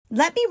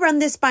Let me run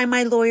this by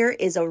my lawyer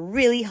is a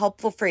really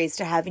helpful phrase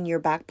to have in your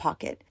back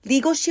pocket.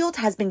 Legal Shield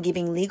has been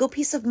giving legal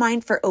peace of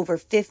mind for over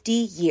 50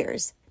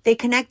 years. They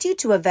connect you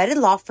to a vetted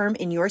law firm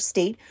in your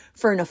state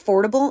for an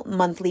affordable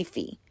monthly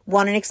fee.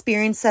 Want an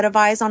experienced set of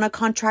eyes on a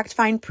contract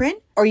fine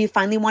print? Or you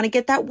finally want to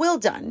get that will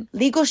done?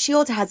 Legal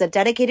Shield has a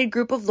dedicated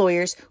group of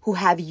lawyers who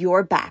have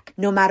your back,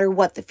 no matter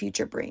what the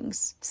future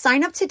brings.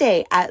 Sign up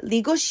today at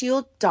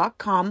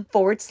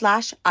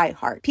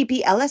LegalShield.com/iHeart.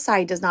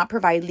 PPLSI does not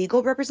provide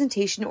legal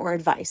representation or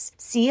advice.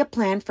 See a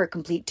plan for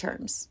complete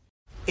terms.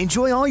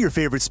 Enjoy all your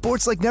favorite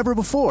sports like never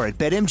before at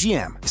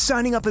BetMGM.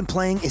 Signing up and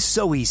playing is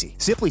so easy.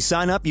 Simply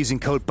sign up using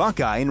code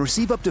Buckeye and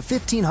receive up to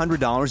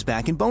 $1,500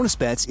 back in bonus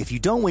bets if you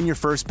don't win your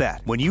first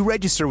bet. When you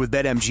register with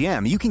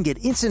BetMGM, you can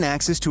get instant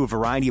access to a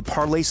variety of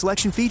parlay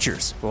selection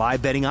features,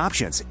 live betting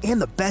options,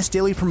 and the best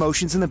daily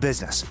promotions in the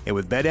business. And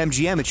with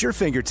BetMGM at your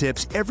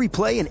fingertips, every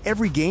play and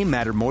every game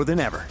matter more than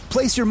ever.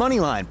 Place your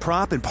moneyline,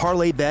 prop, and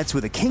parlay bets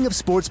with the king of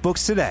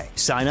sportsbooks today.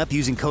 Sign up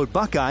using code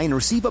Buckeye and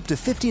receive up to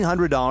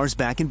 $1,500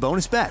 back in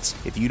bonus bets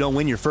if you don't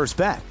win your first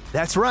bet.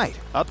 That's right,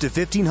 up to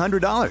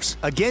 $1,500.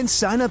 Again,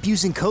 sign up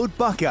using code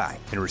Buckeye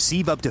and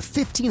receive up to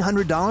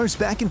 $1,500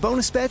 back in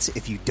bonus bets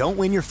if you don't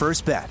win your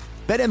first bet.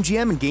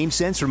 BetMGM and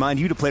GameSense remind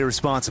you to play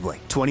responsibly.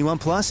 21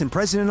 plus and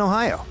present in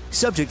Ohio.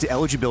 Subject to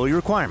eligibility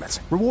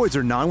requirements. Rewards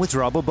are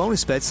non-withdrawable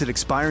bonus bets that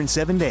expire in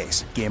 7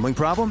 days. Gambling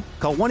problem?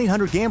 Call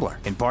 1-800-GAMBLER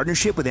in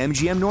partnership with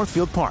MGM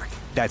Northfield Park.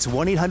 That's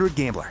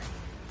 1-800-GAMBLER.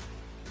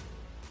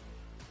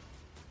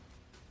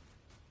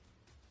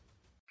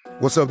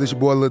 What's up, this your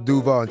boy Lil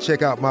Duval, and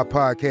check out my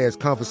podcast,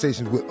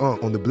 Conversations with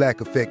Unc, on the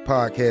Black Effect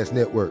Podcast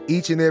Network.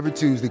 Each and every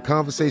Tuesday,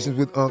 Conversations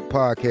with Unc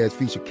podcast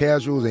feature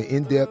casual and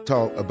in-depth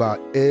talk about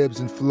ebbs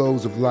and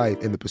flows of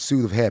life and the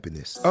pursuit of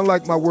happiness.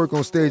 Unlike my work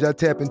on stage, I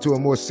tap into a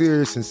more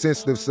serious and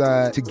sensitive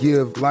side to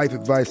give life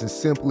advice and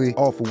simply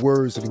offer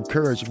words of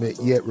encouragement,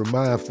 yet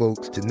remind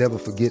folks to never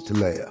forget to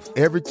laugh.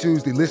 Every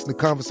Tuesday, listen to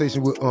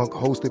Conversation with Unc,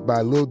 hosted by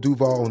Lil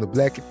Duval on the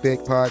Black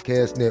Effect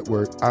Podcast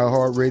Network,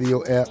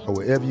 iHeartRadio app, or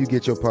wherever you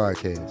get your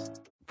podcasts.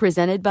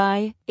 Presented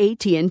by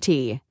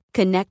AT&T.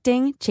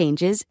 Connecting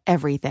changes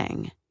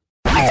everything.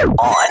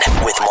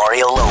 On with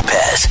Mario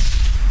Lopez.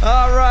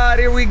 All right,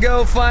 here we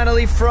go.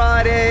 Finally,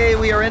 Friday.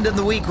 We are ending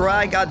the week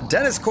right. Got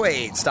Dennis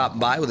Quaid stopping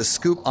by with a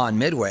scoop on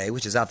Midway,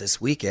 which is out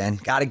this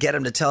weekend. Got to get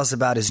him to tell us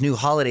about his new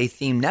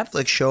holiday-themed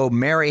Netflix show,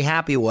 Merry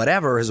Happy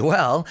Whatever, as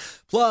well.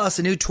 Plus,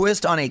 a new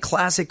twist on a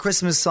classic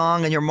Christmas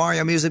song in your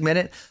Mario Music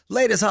Minute,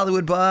 latest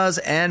Hollywood buzz,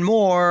 and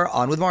more.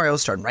 On with Mario,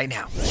 starting right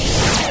now.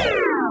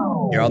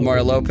 You're on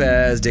Mario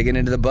Lopez, digging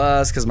into the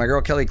buzz because my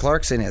girl Kelly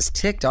Clarkson has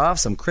ticked off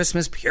some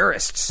Christmas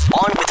purists.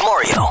 On with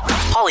Mario,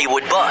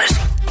 Hollywood buzz.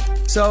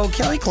 So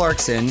Kelly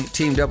Clarkson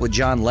teamed up with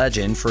John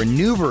Legend for a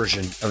new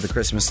version of the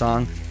Christmas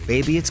song,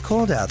 Baby It's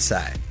Cold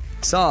Outside.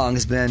 The song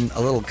has been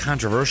a little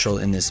controversial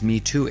in this Me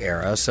Too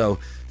era, so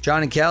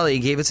John and Kelly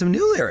gave it some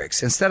new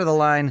lyrics. Instead of the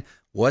line,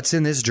 "What's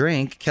in this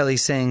drink?" Kelly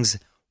sings,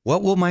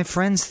 "What will my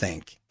friends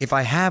think if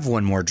I have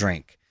one more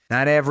drink?"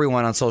 Not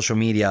everyone on social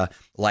media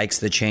likes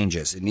the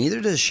changes, and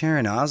neither does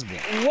Sharon Osbourne.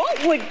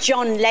 What would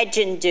John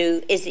Legend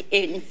do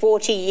in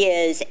 40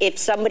 years if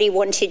somebody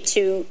wanted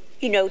to,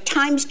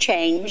 times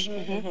change,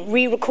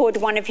 re-record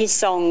one of his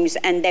songs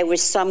and there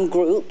was some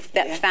group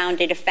that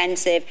found it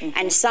offensive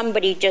and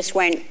somebody just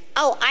went,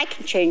 oh, I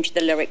can change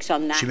the lyrics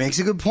on that. She makes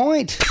a good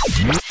point.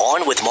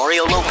 On with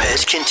Mario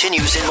Lopez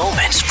continues in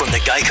moments from the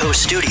Geico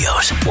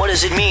Studios. What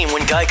does it mean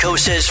when Geico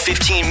says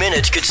 15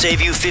 minutes could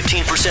save you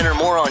 15% or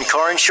more on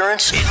car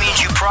insurance? It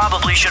means you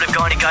probably should have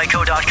gone to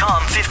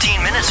geico.com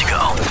 15 minutes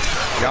ago.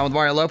 On with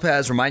Mario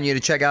Lopez, remind you to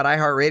check out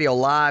iHeartRadio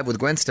Live with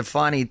Gwen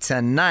Stefani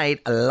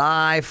tonight,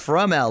 live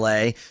from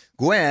L.A.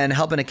 Gwen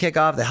helping to kick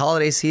off the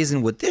holiday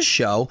season with this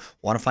show.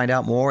 Want to find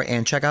out more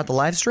and check out the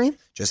live stream?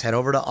 Just head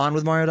over to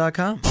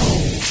onwithmario.com.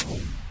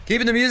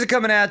 Keeping the music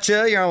coming at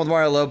you. You're on with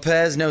Mario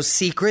Lopez. No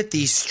secret,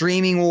 the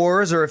streaming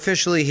wars are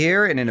officially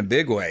here and in a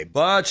big way.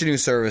 Bunch of new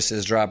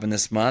services dropping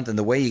this month, and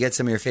the way you get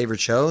some of your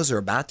favorite shows are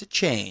about to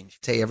change.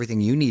 Tell you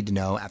everything you need to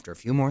know after a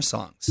few more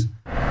songs.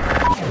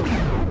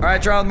 All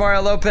right, you're on with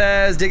Mario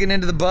Lopez, digging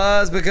into the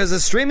buzz because the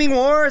streaming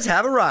wars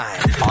have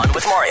arrived. On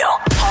with Mario,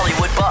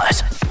 Hollywood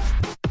buzz.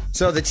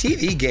 So the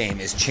TV game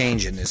is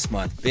changing this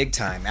month, big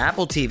time.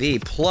 Apple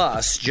TV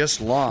Plus just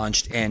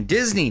launched, and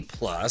Disney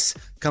Plus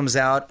comes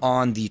out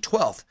on the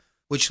 12th,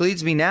 which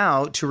leads me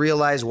now to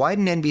realize why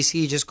didn't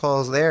NBC just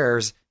call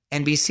theirs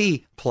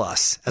NBC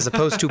Plus as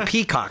opposed to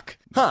Peacock?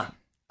 Huh.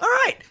 All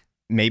right.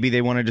 Maybe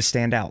they wanted to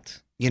stand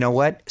out. You know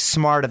what?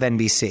 Smart of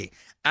NBC.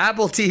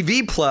 Apple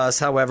TV Plus,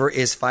 however,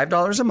 is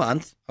 $5 a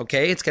month.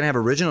 Okay, it's going to have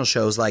original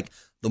shows like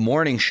The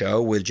Morning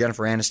Show with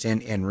Jennifer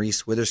Aniston and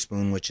Reese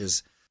Witherspoon, which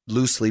is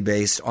loosely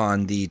based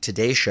on the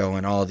Today Show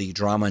and all the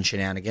drama and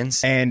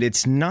shenanigans. And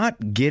it's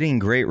not getting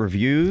great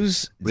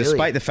reviews,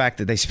 despite the fact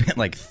that they spent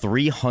like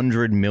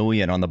 $300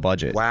 million on the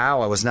budget.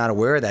 Wow, I was not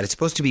aware of that. It's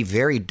supposed to be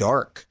very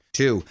dark,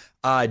 too.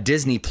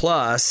 Disney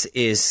Plus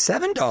is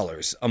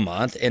 $7 a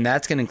month, and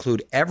that's going to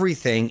include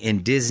everything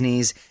in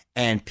Disney's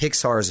and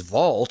Pixar's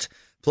vault,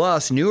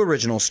 plus new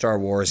original Star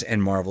Wars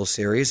and Marvel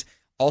series,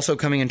 Also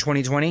coming in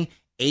 2020,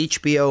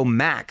 HBO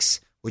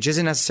Max, which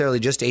isn't necessarily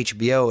just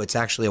HBO. It's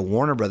actually a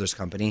Warner Brothers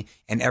company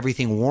and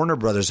everything Warner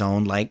Brothers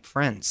owned, like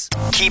Friends.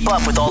 Keep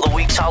up with all the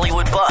week's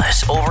Hollywood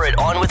buzz over at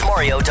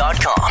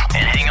OnWithMario.com.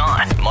 And hang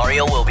on,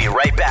 Mario will be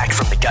right back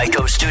from the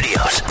Geico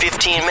Studios.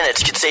 15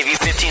 minutes could save you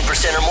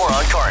 15% or more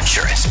on car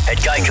insurance at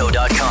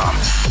Geico.com.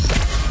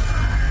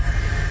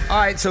 All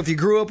right, so if you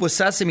grew up with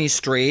Sesame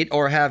Street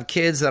or have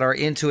kids that are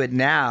into it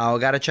now,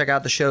 got to check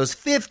out the show's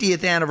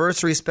 50th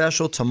anniversary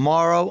special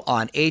tomorrow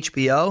on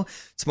HBO.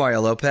 It's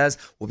Mario Lopez,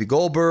 Whoopi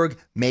Goldberg,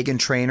 Meghan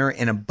Trainor,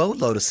 and a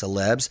boatload of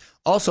celebs.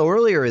 Also,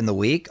 earlier in the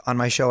week on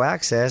my show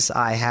Access,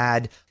 I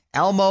had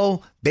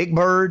Elmo, Big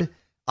Bird,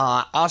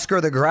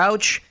 Oscar the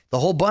Grouch, the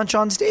whole bunch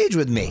on stage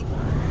with me.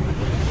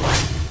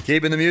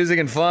 Keeping the music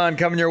and fun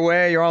coming your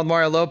way. You're on with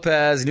Mario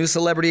Lopez. New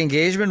celebrity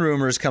engagement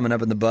rumors coming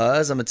up in the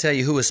buzz. I'm going to tell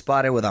you who was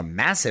spotted with a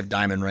massive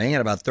diamond ring in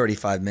about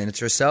 35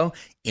 minutes or so.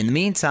 In the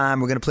meantime,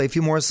 we're going to play a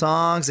few more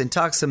songs and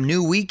talk some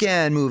new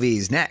weekend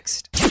movies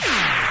next. All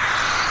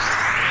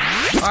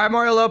right,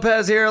 Mario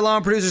Lopez here, along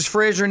with producers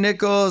Fraser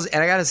Nichols.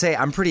 And I got to say,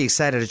 I'm pretty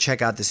excited to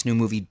check out this new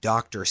movie,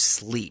 Dr.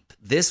 Sleep.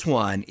 This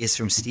one is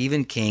from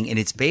Stephen King, and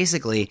it's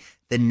basically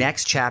the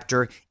next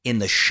chapter in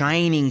the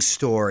Shining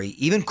story.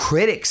 Even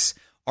critics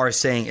are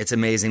saying it's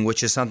amazing,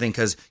 which is something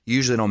because you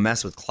usually don't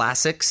mess with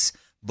classics,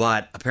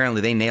 but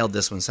apparently they nailed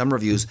this one. Some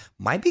reviews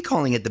might be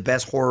calling it the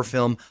best horror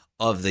film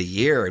of the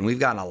year, and we've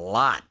gotten a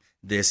lot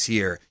this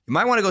year. You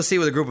might want to go see it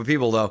with a group of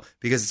people, though,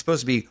 because it's supposed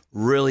to be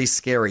really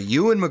scary.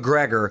 Ewan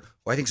McGregor,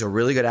 who I think is a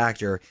really good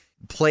actor,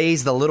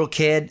 plays the little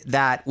kid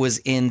that was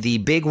in the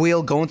big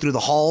wheel going through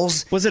the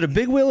halls. Was it a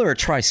big wheel or a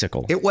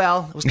tricycle? It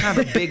was kind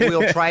of a big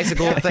wheel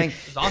tricycle thing.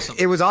 It was awesome.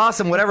 It was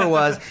awesome, whatever it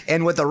was.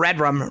 And with the red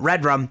rum.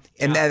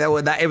 And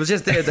it was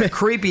just the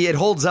creepy. It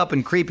holds up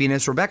in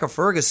creepiness. Rebecca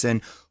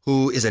Ferguson,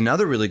 who is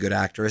another really good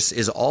actress,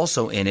 is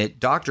also in it.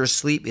 Dr.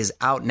 Sleep is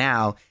out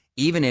now,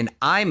 even in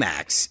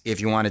IMAX,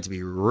 if you want it to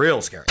be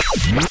real scary.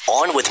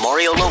 On with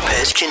Mario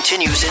Lopez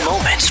continues in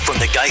moments from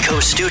the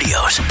Geico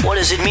Studios. What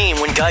does it mean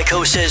when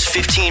Geico says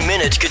 15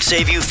 minutes could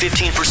save you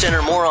 15%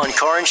 or more on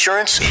car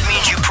insurance? It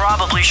means you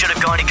probably should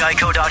have gone to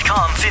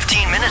Geico.com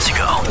 15 minutes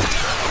ago.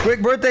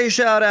 Quick birthday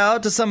shout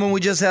out to someone we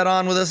just had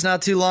on with us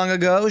not too long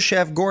ago,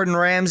 Chef Gordon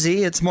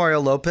Ramsay. It's Mario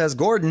Lopez.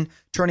 Gordon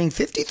turning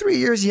 53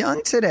 years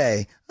young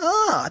today.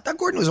 I thought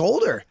Gordon was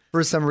older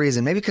for some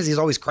reason. Maybe because he's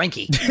always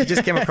cranky. He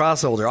just came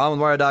across older.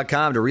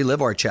 OnWithMario.com to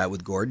relive our chat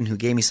with Gordon, who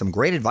gave me some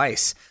great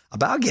advice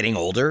about getting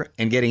older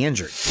and getting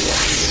injured.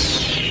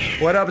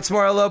 What up? It's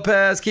Mario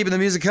Lopez, keeping the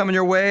music coming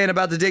your way and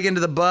about to dig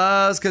into the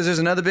buzz because there's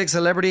another big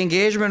celebrity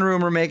engagement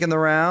rumor making the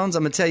rounds.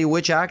 I'm going to tell you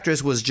which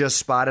actress was just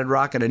spotted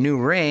rocking a new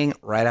ring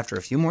right after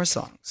a few more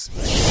songs.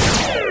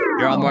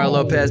 You're on Mario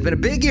Lopez. Been a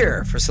big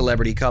year for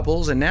celebrity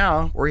couples, and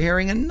now we're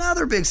hearing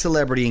another big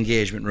celebrity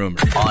engagement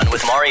rumor. On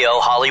with Mario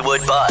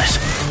Hollywood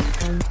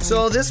Buzz.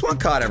 So this one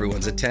caught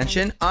everyone's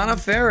attention. Anna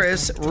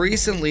Faris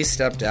recently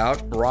stepped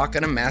out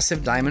rocking a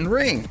massive diamond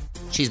ring.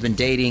 She's been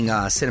dating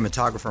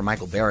cinematographer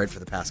Michael Barrett for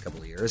the past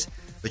couple of years,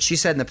 but she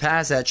said in the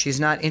past that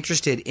she's not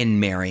interested in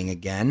marrying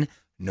again.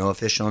 No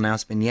official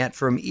announcement yet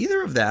from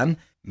either of them.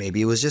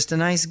 Maybe it was just a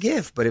nice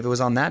gift, but if it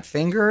was on that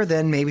finger,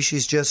 then maybe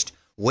she's just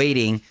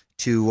waiting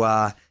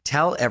to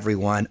tell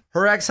everyone.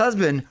 Her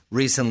ex-husband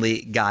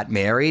recently got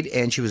married,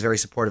 and she was very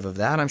supportive of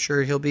that. I'm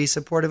sure he'll be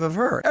supportive of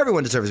her.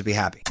 Everyone deserves to be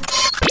happy.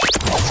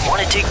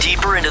 Want to dig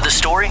deeper into the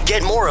story?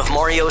 Get more of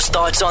Mario's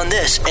thoughts on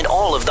this and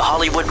all of the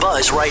Hollywood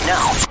buzz right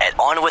now at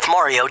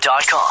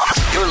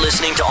OnWithMario.com. You're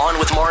listening to On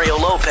with Mario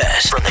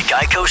Lopez from the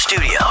Geico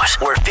Studios,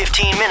 where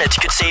 15 minutes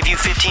could save you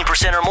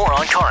 15% or more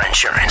on car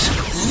insurance.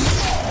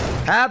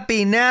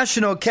 Happy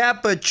National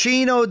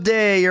Cappuccino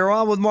Day. You're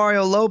on with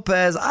Mario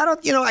Lopez. I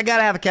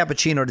gotta have a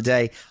cappuccino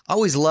today. I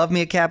always love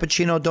me a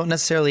cappuccino. Don't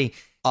necessarily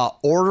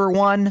order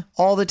one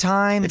all the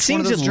time. It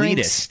seems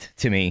elitist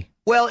to me.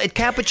 Well,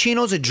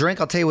 cappuccino's a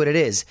drink, I'll tell you what it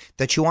is,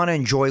 that you want to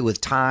enjoy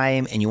with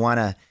time and you want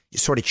to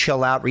sort of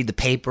chill out, read the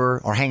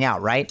paper, or hang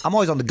out, right? I'm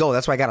always on the go.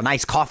 That's why I got a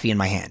nice coffee in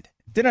my hand.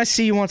 Didn't I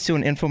see you once do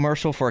an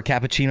infomercial for a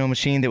cappuccino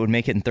machine that would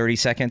make it in 30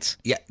 seconds?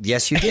 Yeah,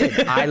 yes, you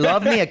did. I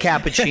love me a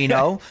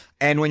cappuccino.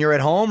 And when you're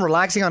at home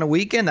relaxing on a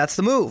weekend, that's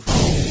the move.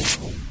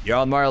 You're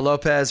on Mario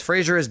Lopez.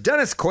 Fraser, is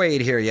Dennis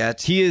Quaid here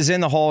yet? He is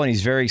in the hall, and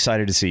he's very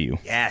excited to see you.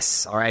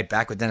 Yes. All right,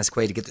 back with Dennis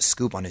Quaid to get the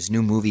scoop on his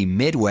new movie,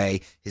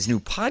 Midway, his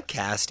new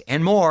podcast,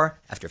 and more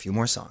after a few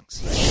more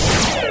songs.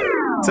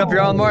 What's up,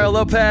 you're on Mario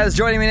Lopez.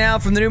 Joining me now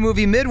from the new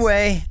movie,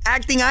 Midway,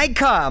 acting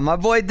icon, my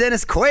boy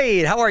Dennis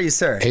Quaid. How are you,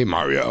 sir? Hey,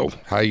 Mario.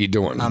 How you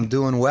doing? I'm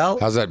doing well.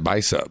 How's that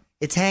bicep?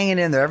 It's hanging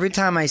in there. Every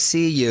time I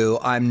see you,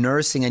 I'm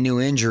nursing a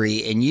new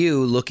injury, and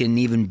you look in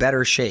even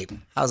better shape.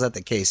 How's that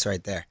the case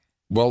right there?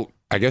 Well,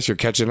 I guess you're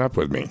catching up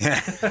with me.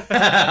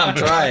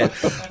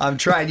 I'm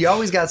trying. You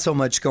always got so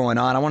much going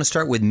on. I want to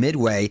start with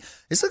Midway.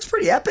 This looks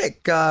pretty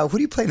epic. Who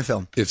do you play in the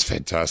film? It's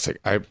fantastic.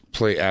 I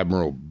play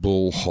Admiral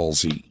Bull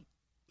Halsey,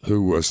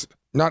 who was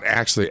not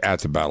actually at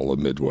the Battle of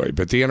Midway,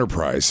 but the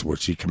Enterprise,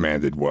 which he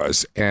commanded,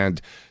 was. And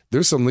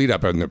there's some lead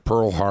up in the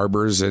Pearl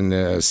Harbors in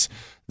this,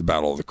 the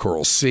Battle of the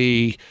Coral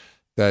Sea,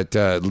 that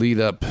lead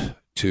up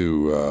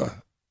to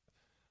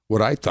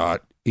what I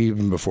thought,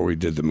 even before we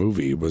did the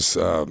movie, was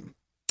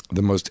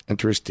the most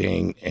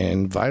interesting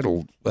and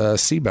vital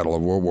sea battle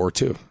of World War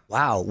II.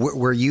 Wow.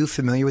 Were you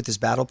familiar with this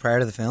battle prior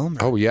to the film?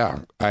 Oh, yeah.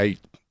 I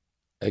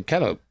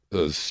kind of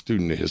a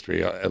student of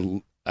history.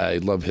 I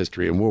love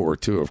history and World War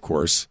II, of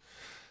course.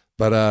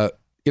 But,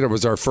 it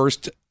was our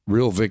first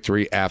real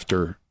victory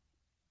after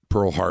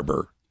Pearl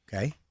Harbor.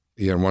 Okay.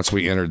 Once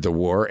we entered the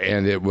war.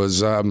 And it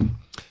was,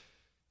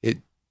 it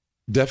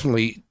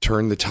definitely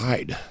turned the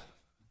tide.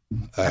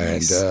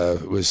 Nice.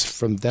 And it was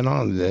from then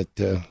on that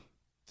the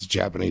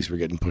Japanese were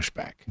getting pushed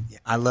back. Yeah,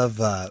 I love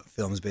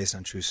films based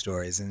on true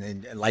stories,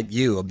 and like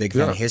you, a big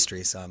fan of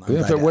history. So I'm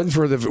if it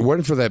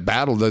wasn't for that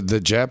battle, the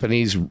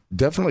Japanese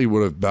definitely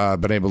would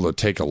have been able to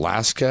take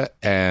Alaska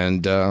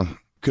and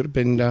could have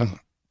been,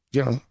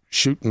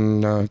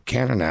 shooting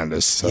cannon at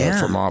us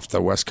from off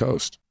the West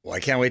Coast. Well, I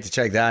can't wait to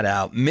check that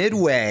out.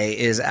 Midway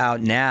is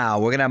out now.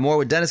 We're going to have more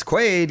with Dennis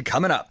Quaid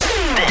coming up.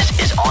 This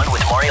is On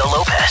with Mario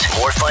Lopez.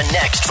 More fun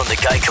next from the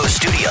Geico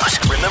Studios.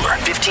 Remember,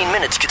 15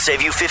 minutes could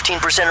save you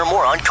 15% or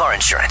more on car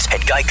insurance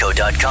at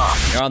geico.com.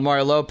 You're on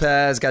Mario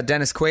Lopez. Got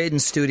Dennis Quaid in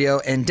studio.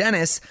 And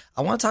Dennis,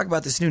 I want to talk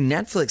about this new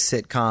Netflix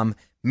sitcom,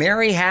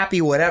 Merry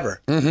Happy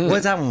Whatever. Mm-hmm.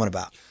 What's that one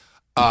about?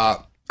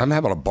 I'm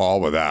having a ball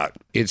with that.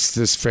 It's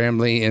this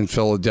family in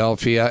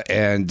Philadelphia,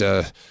 and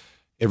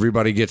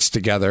everybody gets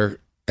together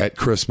at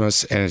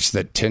Christmas, and it's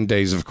the 10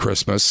 days of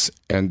Christmas,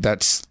 and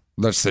that's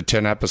the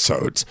 10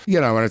 episodes.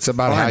 And it's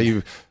about how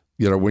you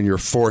when you're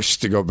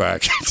forced to go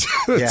back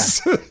all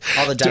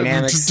the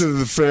dynamics to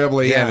the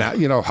family, and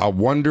how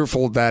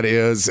wonderful that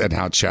is, and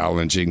how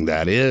challenging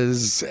that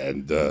is,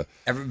 and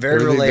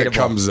very relatable that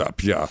comes up.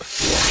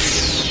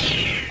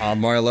 I'm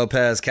Mario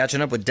Lopez,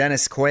 catching up with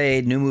Dennis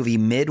Quaid. New movie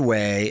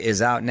Midway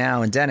is out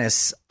now. And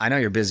Dennis, I know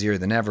you're busier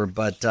than ever,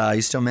 but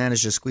you still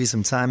managed to squeeze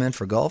some time in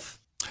for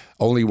golf?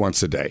 Only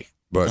once a day.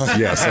 But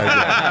yes,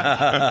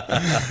 I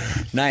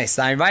did. Nice.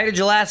 I invited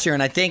you last year,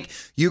 and I think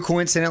you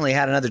coincidentally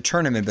had another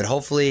tournament, but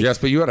hopefully... Yes,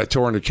 but you had a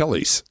torn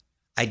Achilles.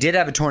 I did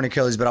have a torn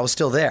Achilles, but I was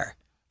still there.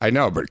 I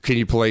know, but can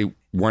you play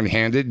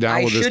one-handed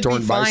now with this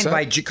torn bicep?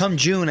 I should be fine. Come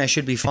June, I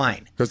should be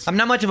fine. I'm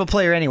not much of a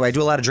player anyway. I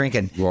do a lot of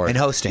drinking and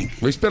hosting.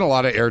 We spent a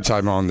lot of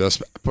airtime on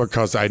this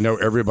because I know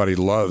everybody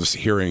loves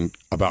hearing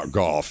about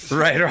golf.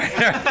 Right.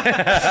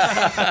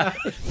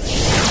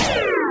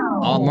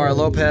 Mario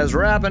Lopez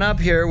wrapping up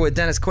here with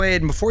Dennis Quaid.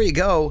 And before you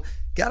go,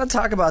 got to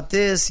talk about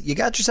this. You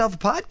got yourself a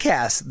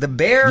podcast, The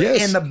Bear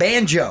and the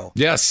Banjo.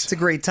 Yes. It's a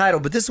great title,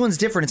 but this one's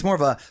different. It's more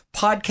of a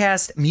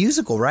podcast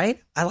musical,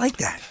 right? I like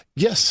that.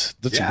 Yes,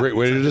 that's a great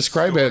way to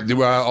describe it.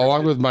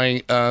 Along with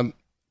my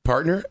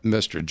partner,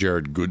 Mr.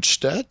 Jared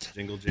Goodstedt.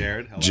 Jingle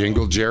Jared. Hello.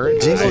 Jingle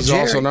Jared. He's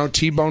also known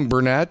T-Bone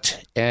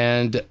Burnett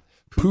and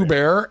Pooh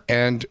Bear,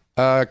 and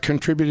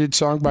contributed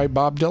song by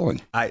Bob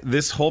Dylan.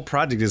 This whole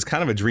project is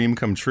kind of a dream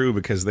come true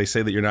because they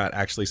say that you're not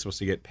actually supposed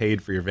to get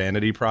paid for your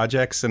vanity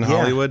projects in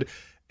Hollywood.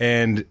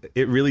 And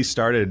it really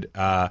started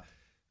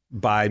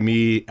by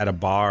me at a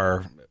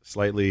bar,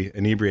 slightly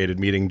inebriated,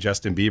 meeting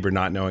Justin Bieber,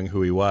 not knowing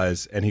who he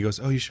was. And he goes,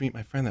 "Oh, you should meet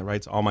my friend that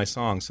writes all my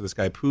songs." So this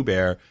guy, Pooh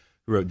Bear,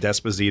 who wrote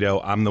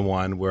Despacito, I'm the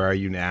One, Where Are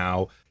You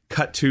Now?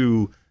 Cut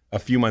to a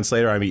few months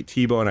later, I meet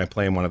T-Bone, I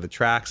play him one of the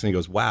tracks, and he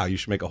goes, "Wow, you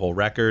should make a whole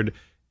record."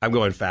 I'm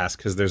going fast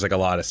because there's like a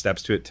lot of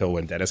steps to it till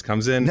when Dennis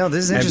comes in. No,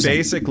 this is interesting. And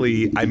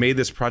basically, I made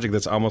this project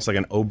that's almost like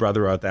an Oh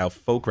Brother Art Thou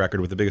folk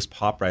record with the biggest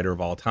pop writer of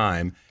all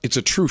time. It's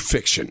a true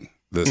fiction,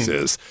 this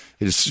is.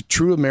 It's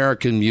true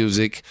American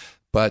music,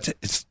 but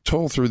it's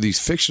told through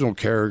these fictional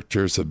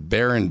characters of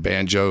Bear and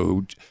Banjo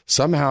who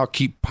somehow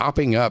keep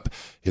popping up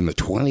in the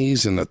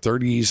 20s and the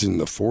 30s and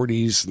the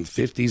 40s and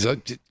 50s.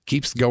 It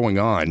keeps going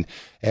on.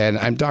 And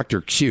I'm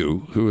Dr.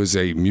 Q, who is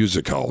a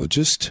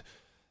musicologist,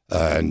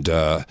 and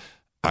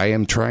I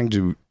am trying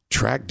to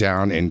track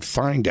down and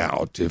find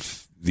out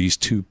if these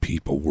two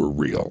people were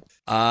real.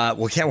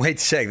 Well, can't wait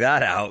to check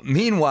that out.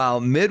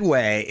 Meanwhile,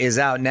 Midway is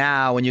out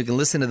now, and you can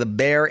listen to The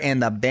Bear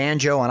and the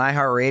Banjo on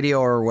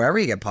iHeartRadio or wherever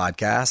you get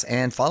podcasts,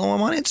 and follow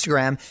him on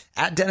Instagram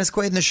at Dennis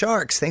Quaid and the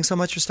Sharks. Thanks so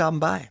much for stopping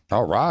by.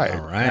 All right.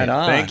 Right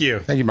on. Thank you.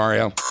 Thank you,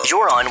 Mario.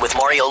 You're on with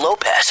Mario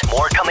Lopez.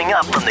 More coming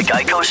up from the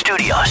Geico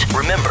Studios.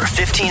 Remember,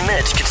 15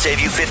 minutes could save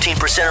you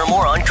 15% or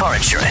more on car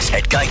insurance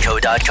at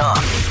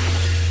geico.com.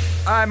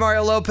 All right,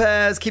 Mario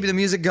Lopez, keeping the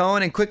music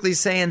going and quickly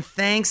saying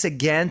thanks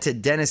again to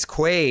Dennis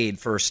Quaid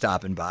for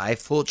stopping by.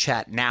 Full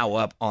chat now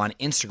up on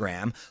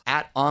Instagram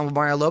at On with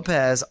Mario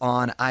Lopez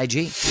on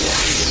IG.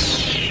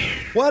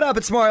 What up?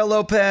 It's Mario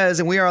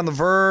Lopez, and we are on the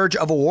verge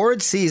of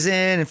awards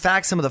season. In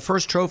fact, some of the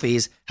first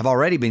trophies have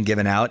already been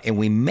given out, and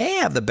we may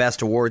have the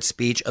best awards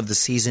speech of the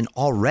season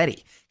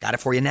already. Got it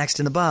for you next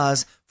in the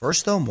buzz.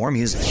 First, though, more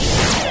music.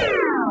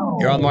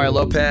 You're on Mario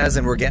Lopez,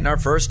 and we're getting our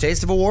first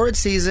taste of awards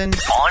season.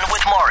 On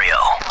with Mario,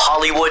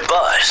 Hollywood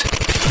Buzz.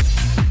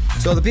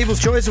 So the People's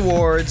Choice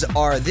Awards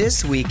are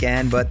this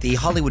weekend, but the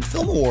Hollywood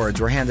Film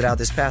Awards were handed out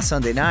this past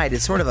Sunday night.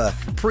 It's sort of a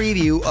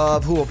preview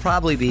of who will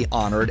probably be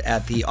honored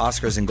at the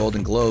Oscars and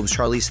Golden Globes.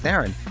 Charlize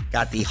Theron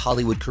got the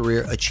Hollywood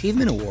Career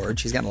Achievement Award.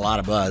 She's gotten a lot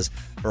of buzz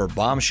for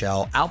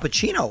Bombshell. Al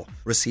Pacino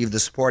received the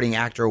Supporting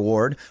Actor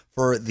Award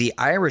for The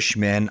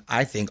Irishman.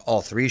 I think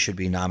all three should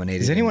be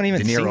nominated. Has anyone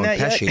even De Niro seen that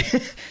and Pesci.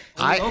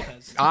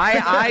 yet?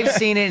 I've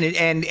seen it,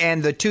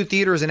 and the two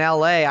theaters in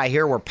L.A. I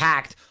hear were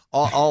packed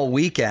all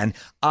weekend.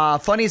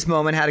 Funniest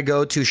moment had to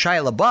go to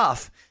Shia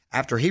LaBeouf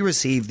after he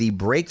received the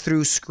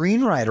Breakthrough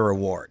Screenwriter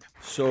Award.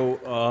 So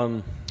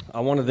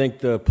I want to thank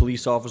the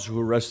police officer who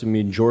arrested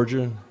me in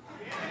Georgia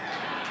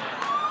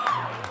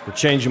for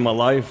changing my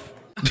life.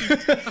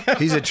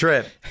 He's a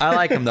trip. I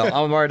like him, though.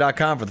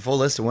 OnWithMario.com for the full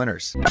list of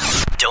winners.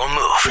 Don't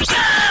move.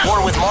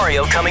 More with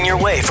Mario coming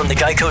your way from the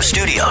Geico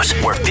Studios,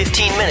 where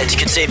 15 minutes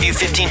could save you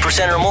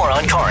 15% or more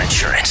on car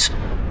insurance.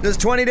 There's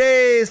 20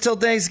 days till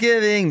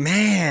Thanksgiving.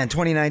 Man,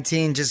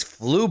 2019 just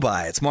flew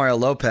by. It's Mario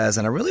Lopez,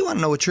 and I really want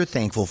to know what you're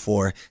thankful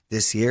for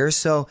this year.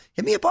 So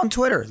hit me up on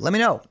Twitter. Let me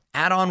know.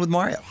 Add on with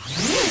Mario.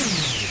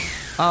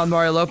 I'm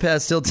Mario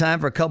Lopez. Still time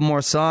for a couple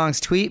more songs.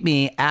 Tweet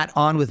me at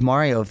On With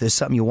Mario if there's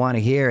something you want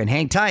to hear. And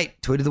hang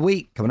tight. Tweet of the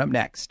week coming up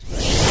next.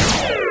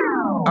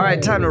 All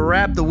right, time to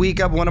wrap the week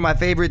up. One of my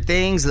favorite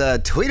things,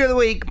 the tweet of the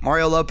week.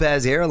 Mario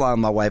Lopez here, along with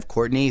my wife,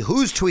 Courtney.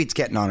 Whose tweet's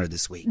getting honored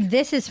this week?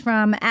 This is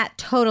from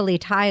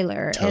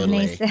 @TotallyTyler. Totally. And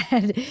they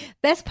said,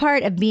 best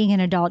part of being an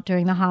adult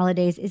during the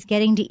holidays is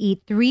getting to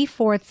eat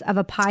 3/4 of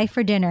a pie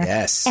for dinner.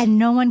 Yes. And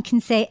no one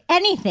can say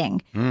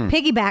anything.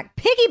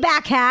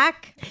 Piggyback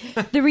hack.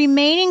 The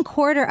remaining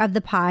quarter of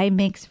the pie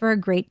makes for a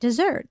great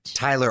dessert.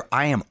 Tyler,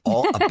 I am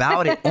all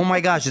about it. Oh my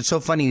gosh, it's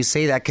so funny you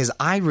say that because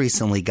I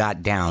recently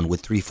got down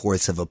with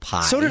 3/4 of a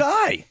pie. So did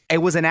I. It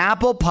was an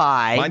apple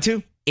pie. Mine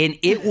too. And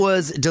it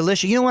was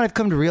delicious. You know what I've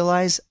come to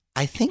realize?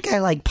 I think I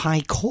like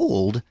pie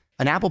cold,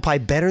 an apple pie,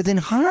 better than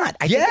hot.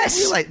 Yes.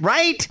 I realize,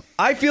 right?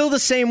 I feel the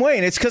same way.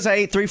 And it's because I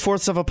ate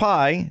 3/4 of a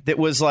pie that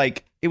was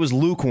like, it was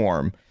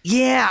lukewarm.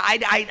 Yeah,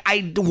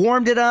 I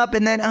warmed it up,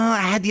 and then I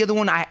had the other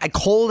one I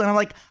cold, and I'm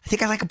like, I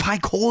think I like a pie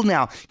cold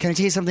now. Can I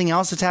tell you something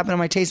else that's happened to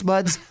my taste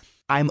buds?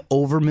 I'm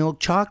over milk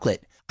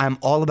chocolate. I'm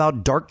all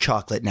about dark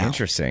chocolate now.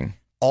 Interesting.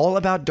 All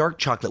about dark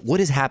chocolate. What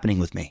is happening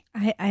with me?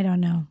 I don't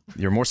know.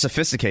 You're more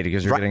sophisticated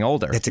because you're getting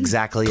older. That's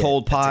exactly it.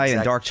 Cold pie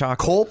and dark chocolate.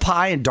 Cold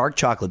pie and dark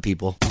chocolate,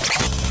 people.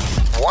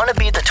 Want to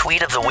be the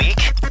tweet of the week?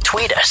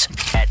 Tweet us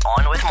at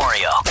On With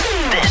Mario.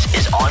 This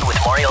is On With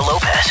Mario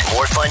Lopez.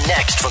 More fun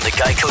next from the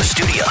Geico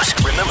Studios.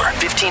 Remember,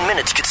 15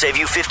 minutes could save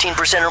you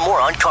 15% or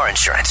more on car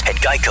insurance at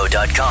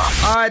geico.com.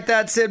 All right,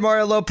 that's it.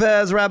 Mario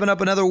Lopez wrapping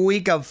up another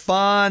week of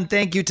fun.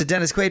 Thank you to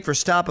Dennis Quaid for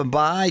stopping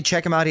by.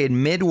 Check him out at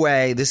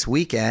Midway this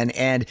weekend.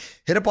 And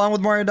hit up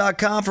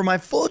onwithmario.com for my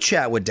full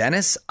chat with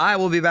Dennis. I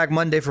will be back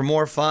Monday for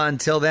more fun.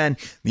 Till then,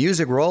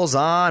 music rolls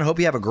on. Hope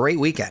you have a great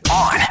weekend.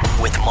 On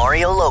with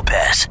Mario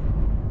Lopez.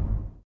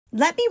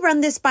 Let me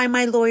run this by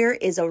my lawyer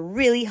is a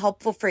really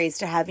helpful phrase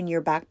to have in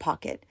your back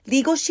pocket.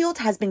 Legal Shield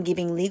has been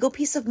giving legal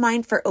peace of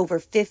mind for over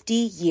 50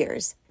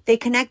 years. They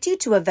connect you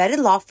to a vetted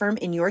law firm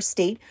in your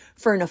state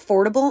for an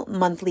affordable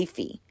monthly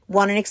fee.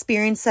 Want an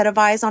experienced set of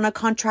eyes on a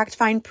contract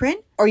fine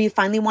print? Or you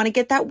finally want to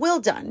get that will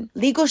done?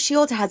 Legal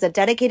Shield has a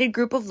dedicated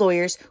group of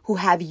lawyers who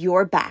have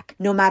your back,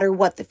 no matter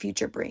what the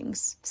future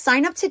brings.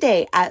 Sign up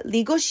today at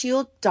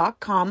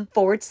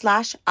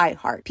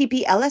LegalShield.com/iHeart.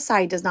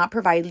 PPLSI does not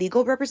provide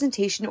legal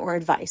representation or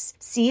advice.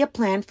 See a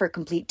plan for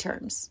complete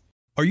terms.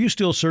 Are you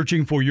still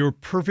searching for your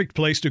perfect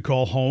place to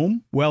call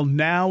home? Well,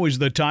 now is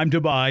the time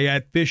to buy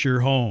at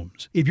Fisher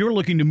Homes. If you're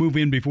looking to move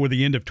in before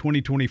the end of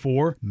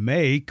 2024,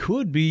 May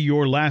could be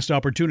your last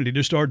opportunity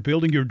to start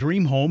building your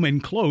dream home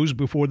and close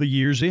before the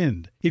year's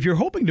end. If you're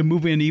hoping to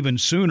move in even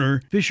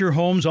sooner, Fisher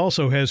Homes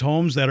also has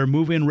homes that are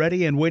move-in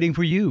ready and waiting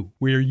for you,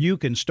 where you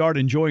can start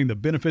enjoying the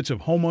benefits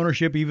of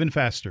homeownership even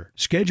faster.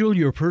 Schedule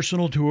your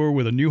personal tour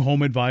with a new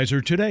home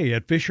advisor today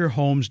at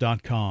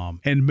FisherHomes.com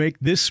and make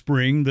this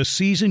spring the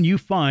season you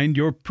find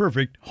your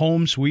perfect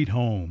home sweet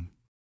home.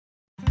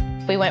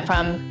 We went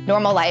from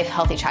normal life,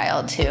 healthy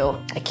child to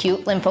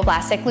acute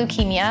lymphoblastic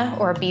leukemia,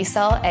 or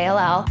B-cell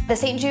ALL. The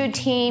St. Jude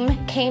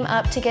team came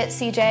up to get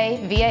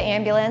CJ via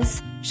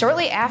ambulance.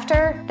 Shortly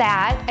after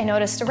that, I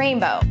noticed a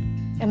rainbow.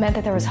 It meant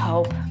that there was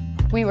hope.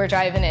 We were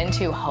driving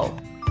into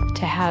hope.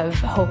 To have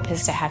hope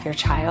is to have your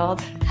child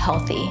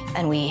healthy,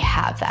 and we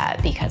have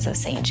that because of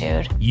St.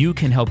 Jude. You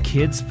can help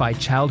kids fight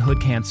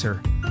childhood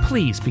cancer.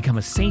 Please become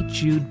a St.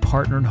 Jude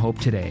Partner in Hope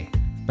today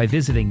by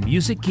visiting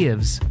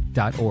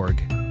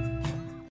musicgives.org.